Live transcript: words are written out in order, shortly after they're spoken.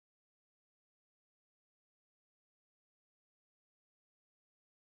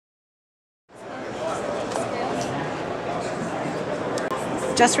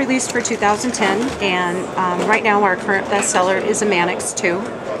just released for 2010, and right now our current bestseller is a Manix 2.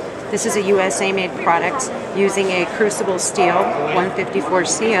 This is a USA made product using a crucible steel 154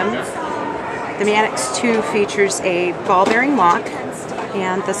 cm. The Manix 2 features a ball bearing lock,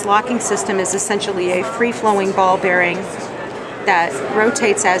 and this locking system is essentially a free-flowing ball bearing that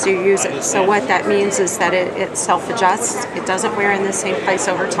rotates as you use it. So what that means is that it self-adjusts. It doesn't wear in the same place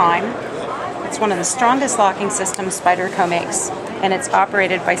over time. It's one of the strongest locking systems Spyderco makes, and it's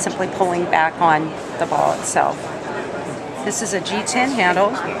operated by simply pulling back on the ball itself. This is a G10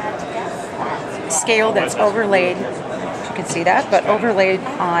 handle, scale that's overlaid, you can see that, but overlaid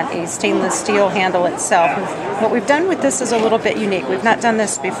on a stainless steel handle itself. And what we've done with this is a little bit unique. We've not done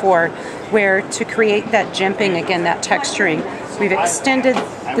this before, where to create that jimping, again, that texturing, we've extended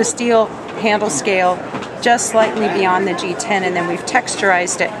the steel handle scale just slightly beyond the G10, and then we've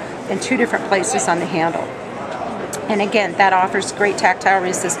texturized it in two different places on the handle. And again, that offers great tactile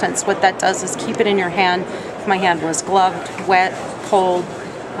resistance. What that does is keep it in your hand. If my hand was gloved, wet, cold,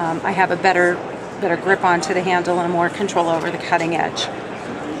 I have a better grip onto the handle and more control over the cutting edge.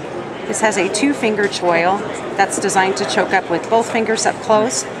 This has a 2-finger choil that's designed to choke up with both fingers up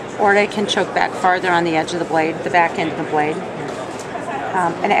close, or they can choke back farther on the edge of the blade, the back end of the blade.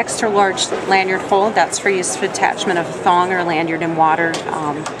 An extra large lanyard hole, that's for use for attachment of a thong or lanyard in water,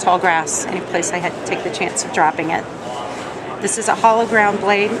 tall grass, any place I had to take the chance of dropping it. This is a hollow ground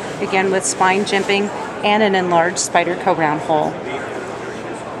blade, again with spine jimping and an enlarged Spyderco round hole.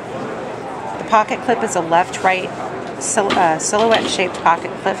 The pocket clip is a left-right silhouette-shaped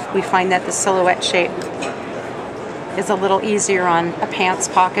pocket clip. We find that the silhouette shape is a little easier on a pants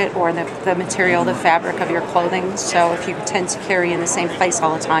pocket or the material, the fabric of your clothing. So if you tend to carry in the same place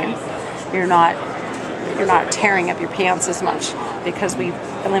all the time, you're not tearing up your pants as much, because we've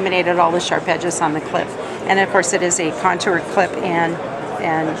eliminated all the sharp edges on the clip. And of course it is a contoured clip and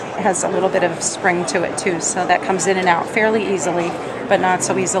has a little bit of spring to it too, so that comes in and out fairly easily, but not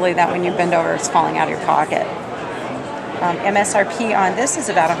so easily that when you bend over it's falling out of your pocket. MSRP on this is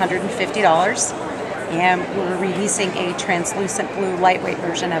about $150. And we're releasing a translucent blue lightweight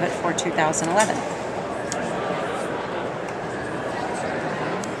version of it for 2011.